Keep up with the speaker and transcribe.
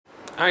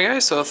Alright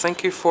guys, so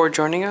thank you for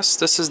joining us.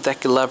 This is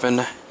Deck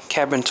 11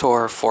 cabin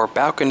tour for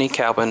Balcony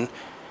Cabin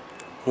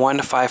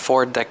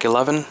 154 Deck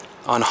 11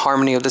 on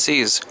Harmony of the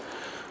Seas.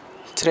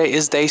 Today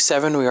is day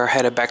 7. We are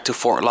headed back to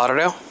Fort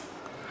Lauderdale.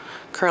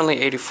 Currently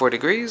 84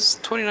 degrees,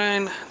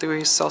 29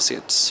 degrees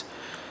Celsius.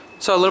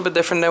 So a little bit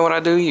different than what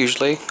I do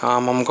usually.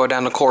 I'm going to go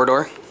down the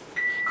corridor,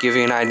 give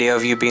you an idea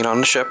of you being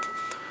on the ship.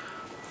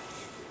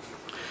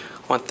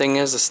 One thing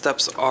is the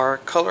steps are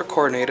color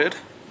coordinated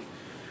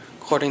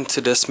according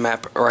to this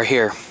map right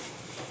here.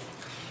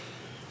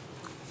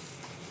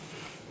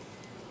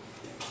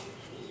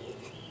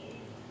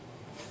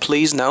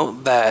 Please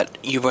note that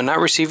you will not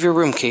receive your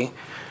room key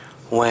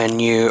when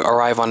you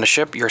arrive on the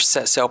ship. Your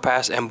set sail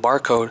pass and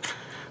barcode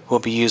will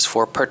be used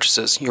for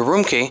purchases. Your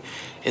room key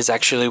is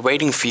actually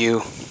waiting for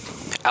you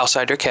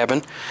outside your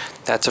cabin.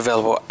 That's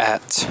available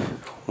at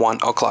 1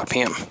 o'clock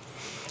p.m.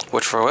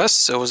 which for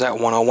us it was at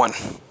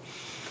 1:01.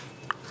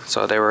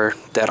 So they were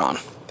dead on.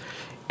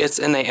 It's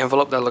in an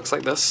envelope that looks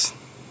like this.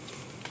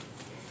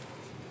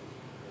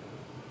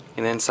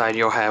 And inside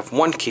you'll have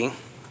one key,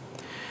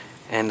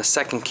 and the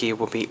second key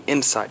will be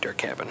inside your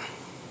cabin.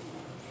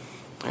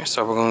 Alright,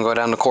 so we're going to go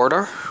down the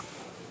corridor.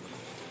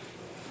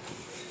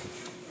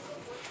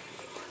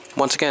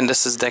 Once again,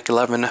 this is Deck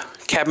 11,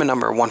 cabin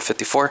number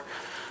 154.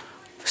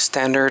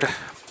 Standard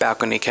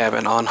balcony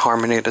cabin on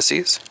Harmony of the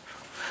Seas.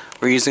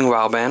 We're using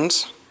wild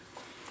bands.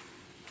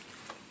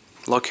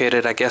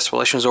 Located at guest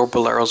relations or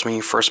boleros when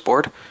you first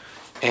board.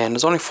 And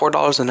it's only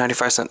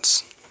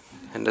 $4.95.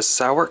 And this is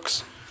how it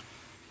works.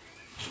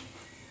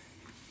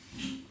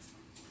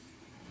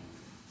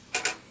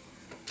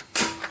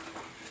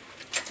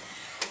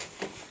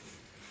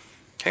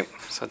 Okay,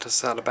 so this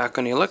is how the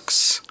balcony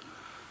looks.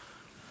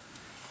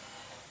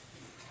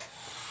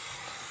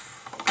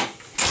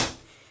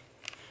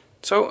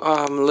 So,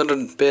 a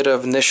little bit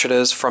of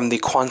initiatives from the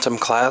Quantum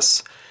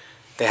class.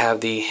 They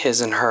have the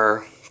his and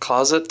her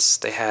closets.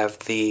 They have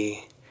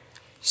the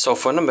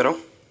sofa in the middle.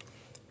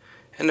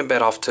 And the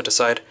bed off to the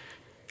side.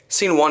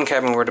 Seen one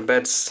cabin where the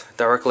bed's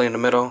directly in the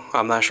middle.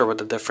 I'm not sure what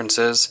the difference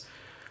is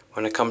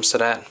when it comes to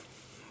that.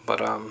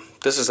 But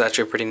this is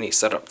actually a pretty neat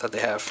setup that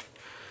they have.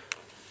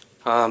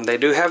 They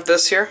do have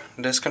this here.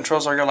 This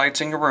controls all your lights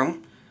in your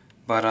room.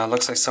 But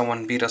looks like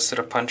someone beat us to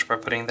the punch by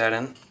putting that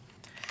in.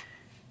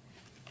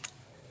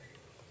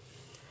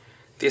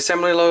 The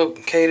assembly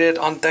located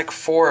on deck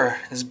 4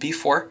 is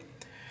B4.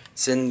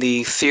 It's in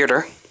the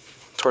theater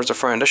towards the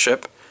front of the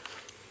ship.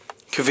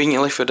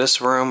 Conveniently for this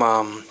room,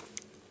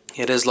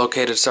 it is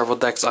located several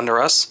decks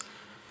under us.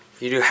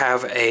 You do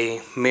have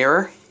a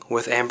mirror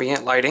with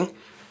ambient lighting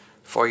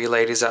for you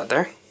ladies out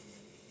there.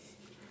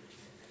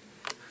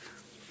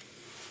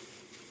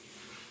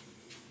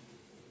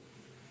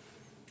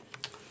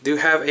 Do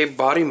have a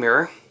body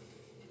mirror,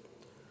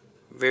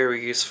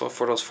 very useful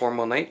for those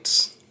formal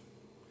nights.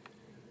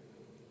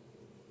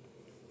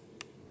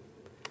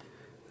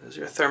 There's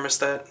your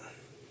thermostat.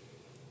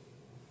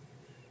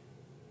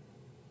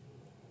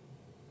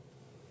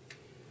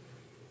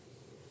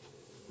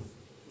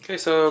 Okay,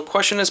 so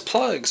question is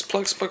plugs.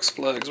 Plugs.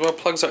 Well,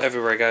 plugs are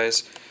everywhere,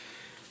 guys.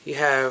 You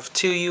have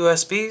 2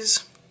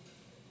 USBs,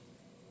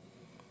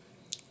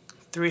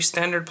 3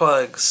 standard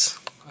plugs,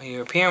 a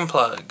European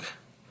plug.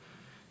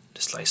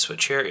 This light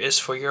switch here is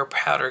for your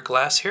powder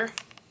glass here.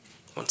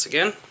 Once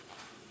again,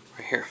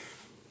 right here.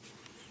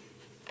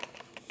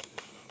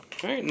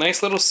 Alright,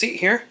 nice little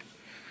seat here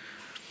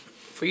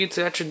for you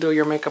to actually do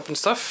your makeup and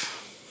stuff.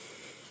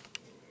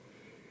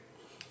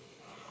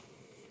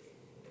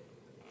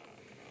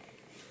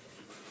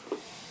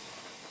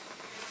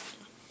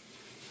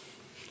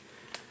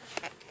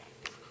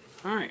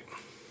 Alright,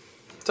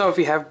 so if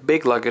you have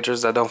big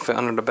luggages that don't fit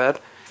under the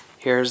bed,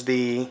 here's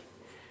the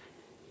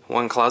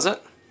one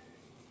closet.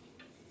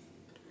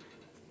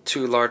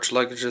 2 large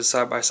luggages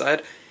side by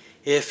side.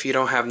 If you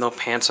don't have no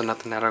pants or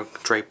nothing that'll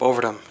drape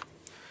over them.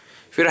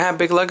 If you don't have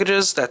big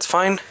luggages, that's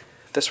fine.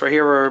 This right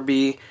here will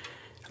be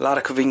a lot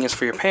of convenience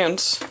for your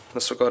pants.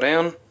 This will go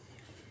down.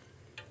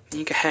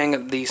 You can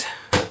hang these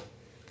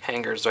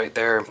hangers right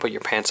there and put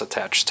your pants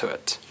attached to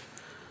it.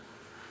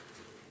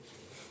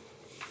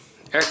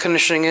 Air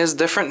conditioning is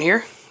different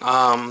here.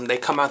 They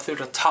come out through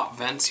the top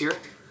vents here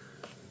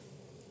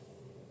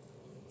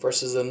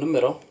versus in the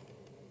middle.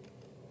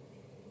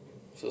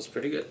 So it's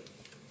pretty good.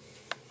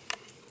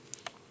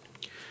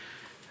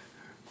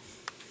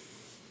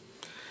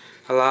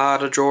 A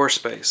lot of drawer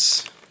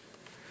space.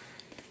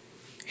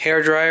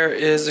 Hair dryer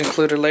is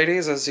included,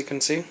 ladies, as you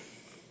can see.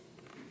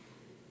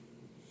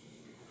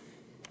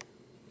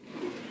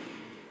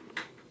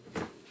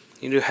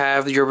 You do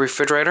have your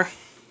refrigerator.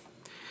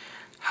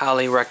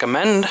 Highly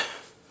recommend.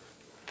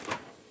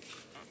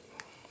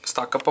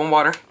 Stock up on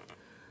water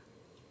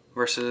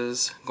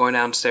versus going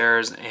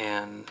downstairs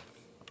and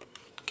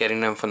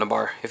getting them from the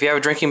bar. If you have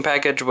a drinking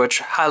package, which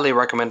highly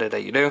recommended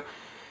that you do,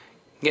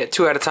 get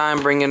 2 at a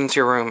time, bring it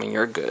into your room, and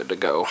you're good to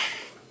go.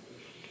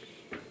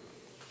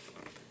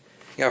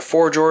 You have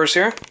 4 drawers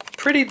here.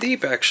 Pretty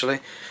deep, actually.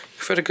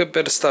 Fit a good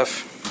bit of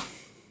stuff.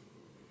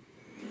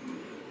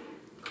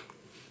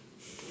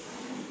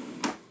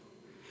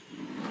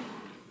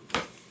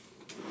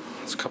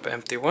 There's a couple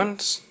empty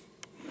ones.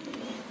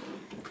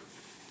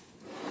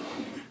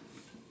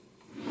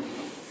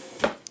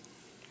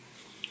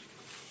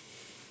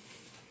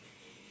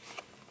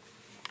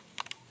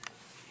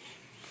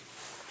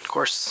 Of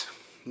course,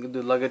 you can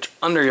do luggage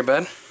under your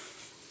bed.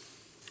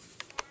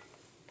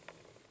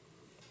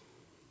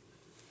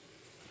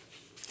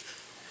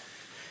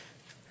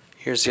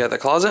 Here's the other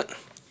closet.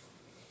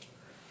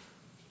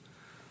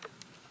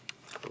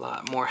 A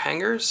lot more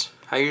hangers.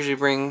 I usually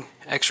bring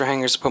extra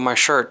hangers to put my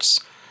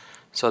shirts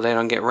so they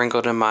don't get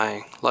wrinkled in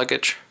my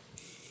luggage.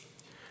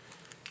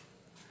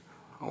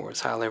 Always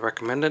highly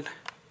recommended.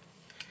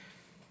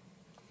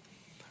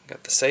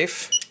 Got the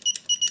safe.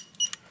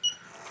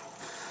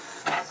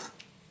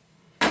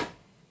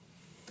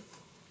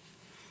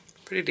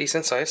 Pretty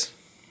decent size.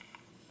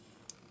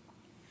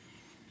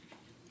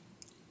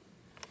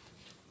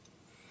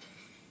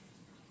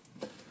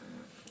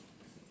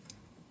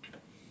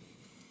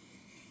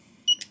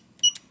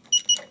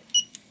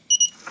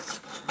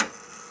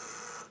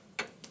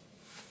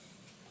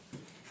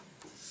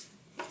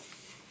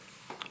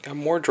 Got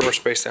more drawer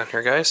space down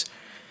here, guys.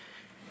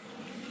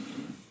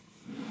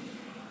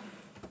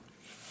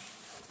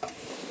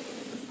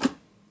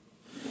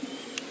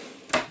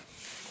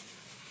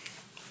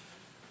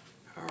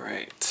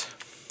 Alright,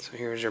 so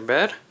here's your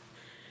bed.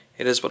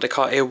 It is what they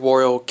call a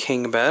royal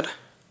king bed.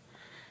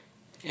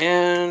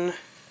 And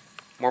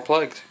more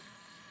plugs.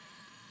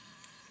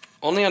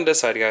 Only on this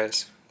side,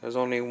 guys. There's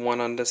only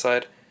one on this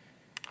side.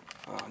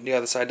 The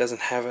other side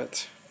doesn't have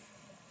it.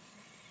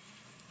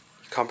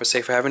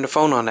 Compensate for having the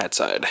phone on that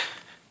side.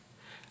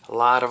 A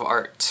lot of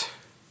art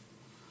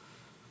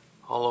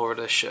all over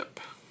the ship.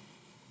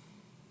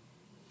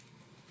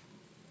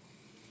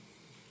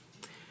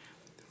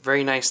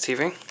 Very nice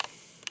TV.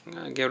 I'm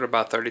gonna give it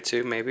about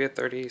 32, maybe a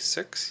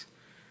 36.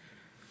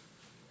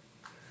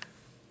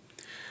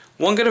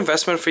 One good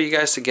investment for you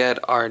guys to get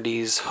are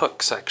these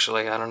hooks.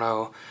 Actually, I don't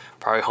know,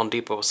 probably Home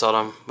Depot will sell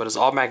them, but it's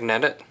all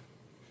magnetic.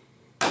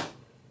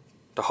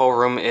 The whole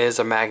room is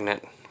a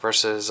magnet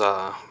versus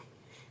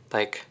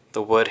like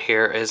the wood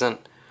here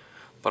isn't,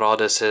 but all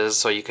this is,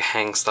 so you can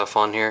hang stuff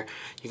on here.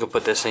 You can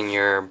put this in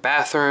your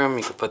bathroom,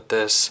 you can put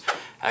this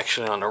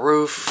actually on the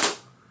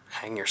roof,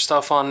 hang your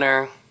stuff on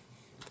there.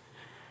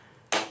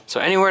 So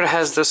anywhere that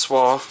has this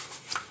wall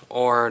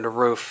or the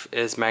roof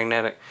is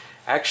magnetic.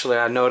 Actually,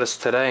 I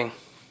noticed today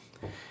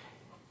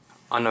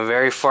on the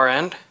very far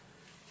end,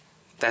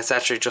 that's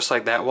actually just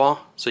like that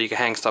wall, so you can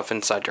hang stuff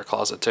inside your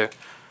closet too.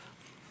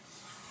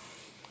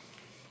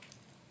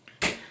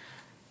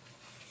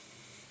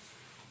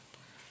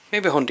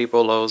 Maybe Home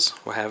Depot, Lowe's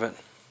will have it.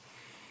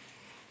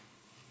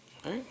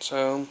 Alright,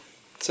 so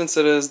since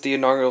it is the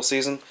inaugural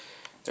season,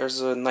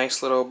 there's a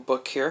nice little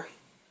book here.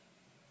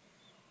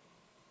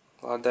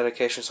 A lot of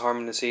dedications to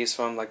harming the seas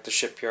from like the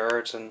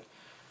shipyards and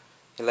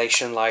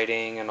elation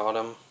lighting and all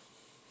them.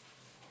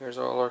 Here's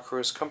all our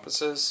cruise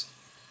compasses.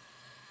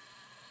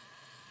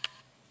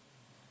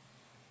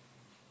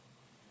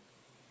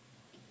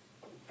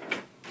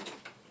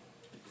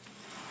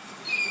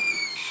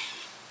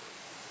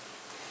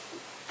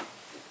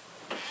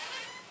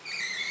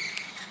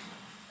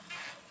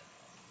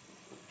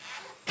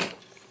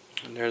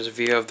 And there's a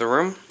view of the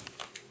room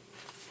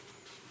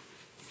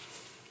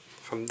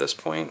from this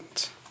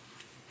point,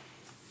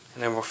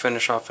 and then we'll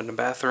finish off in the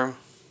bathroom.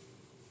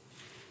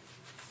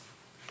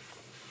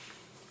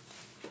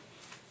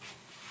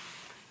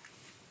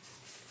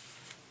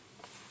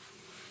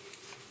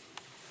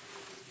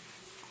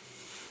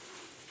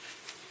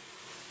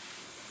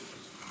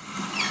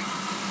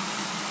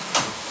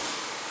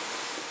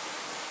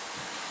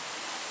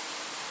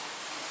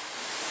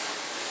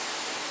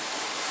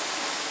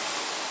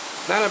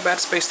 Not a bad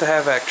space to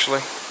have,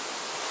 actually.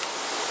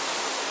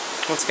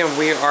 Once again,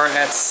 we are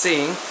at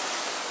sea.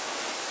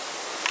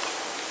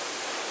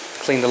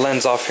 Clean the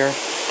lens off here.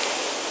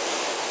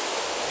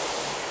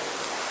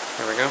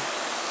 There we go.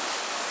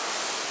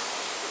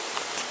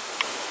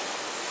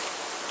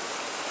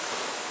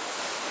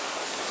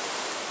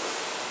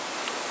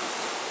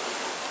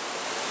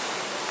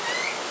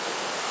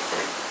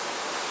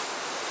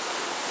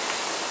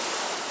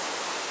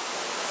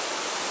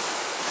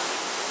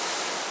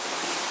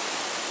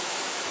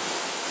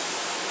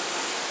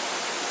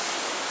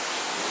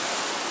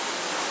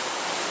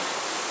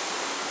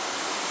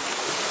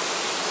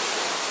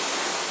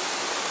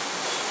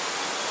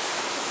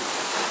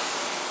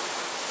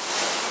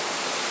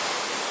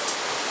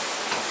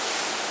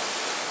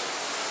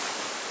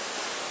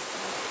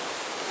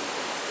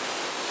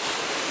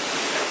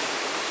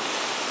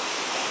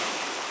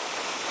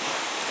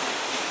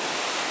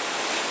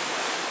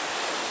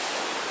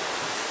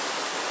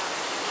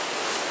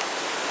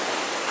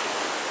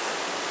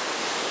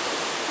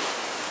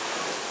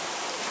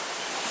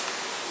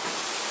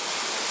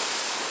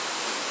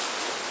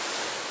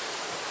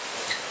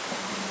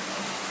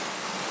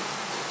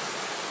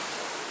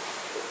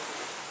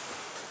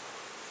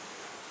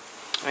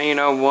 And you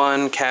know,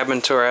 one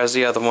cabin tour as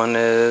the other one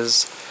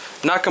is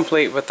not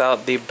complete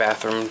without the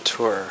bathroom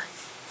tour.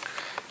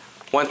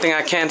 One thing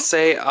I can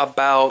say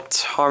about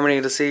Harmony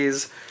of the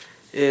Seas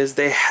is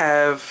they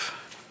have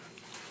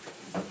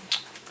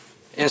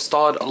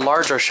installed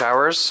larger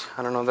showers.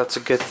 I don't know if that's a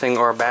good thing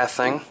or a bad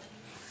thing,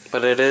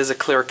 but it is a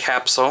clear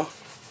capsule.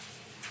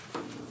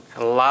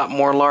 A lot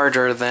more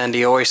larger than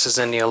the Oasis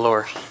and the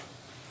Allure.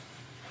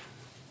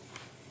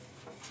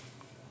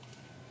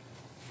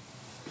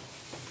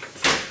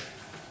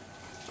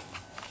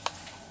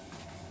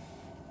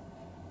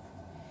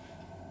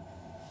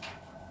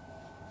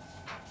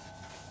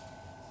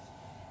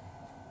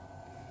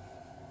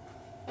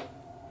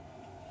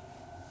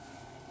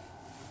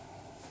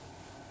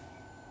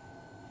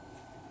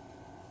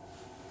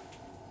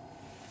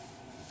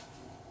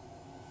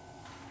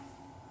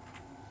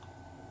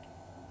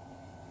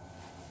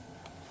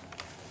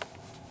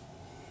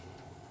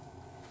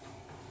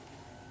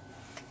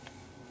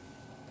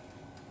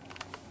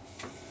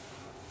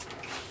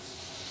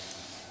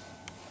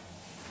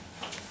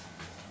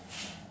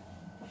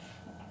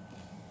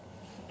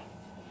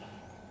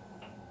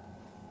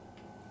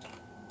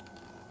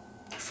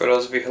 For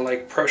those of you who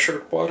like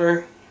pressured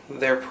water,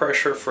 their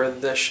pressure for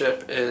this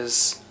ship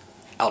is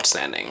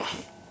outstanding.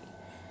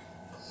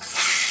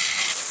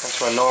 That's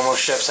what normal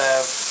ships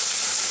have.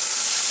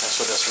 That's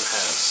what this one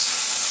has.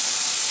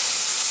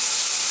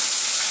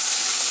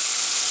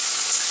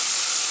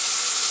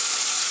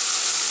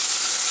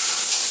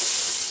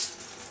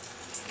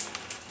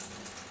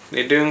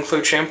 They do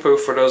include shampoo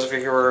for those of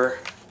you who are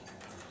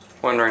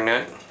wondering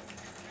that.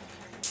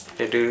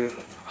 They do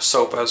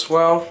soap as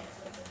well.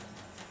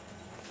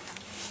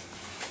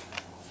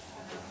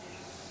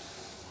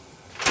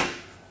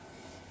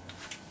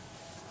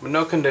 But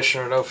no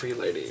conditioner though for you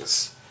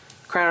ladies.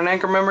 Crown and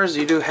Anchor members,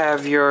 you do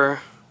have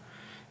your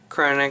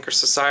Crown and Anchor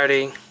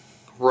Society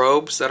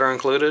robes that are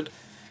included.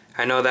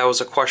 I know that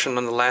was a question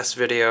on the last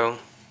video.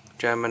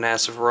 Gentlemen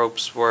asked if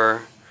robes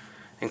were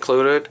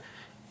included.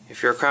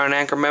 If you're a Crown and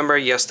Anchor member,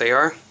 yes they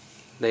are.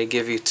 They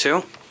give you 2.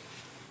 And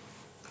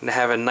they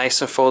have it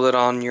nice and folded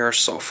on your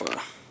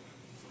sofa.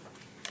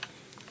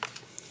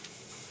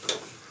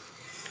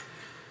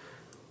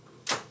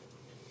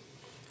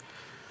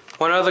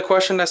 One other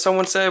question that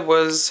someone said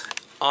was,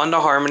 on the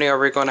Harmony, are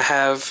we going to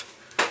have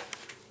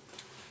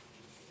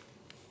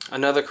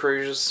another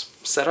cruise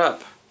set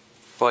up?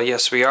 Well,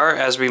 yes we are,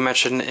 as we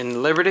mentioned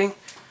in Liberty,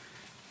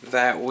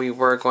 that we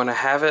were going to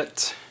have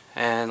it,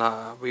 and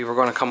we were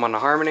going to come on the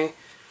Harmony.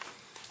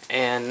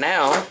 And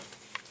now,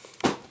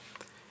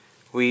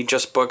 we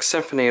just booked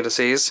Symphony of the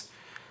Seas,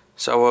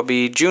 so we'll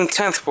be June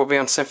 10th, we'll be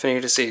on Symphony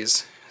of the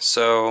Seas.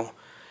 So,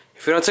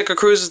 if we don't take a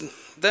cruise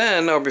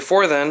then, or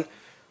before then,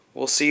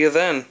 we'll see you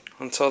then.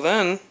 Until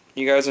then,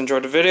 you guys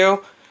enjoyed the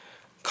video.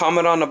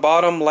 Comment on the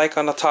bottom, like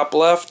on the top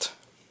left,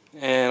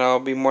 and I'll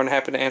be more than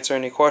happy to answer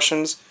any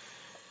questions.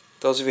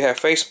 Those of you who have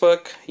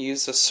Facebook,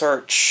 use the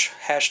search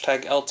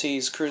hashtag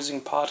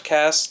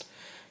LTsCruisingPodcast.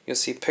 You'll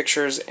see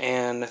pictures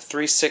and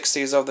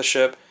 360s of the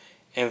ship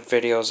and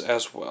videos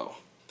as well.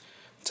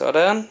 Till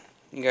then,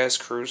 you guys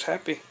cruise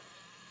happy.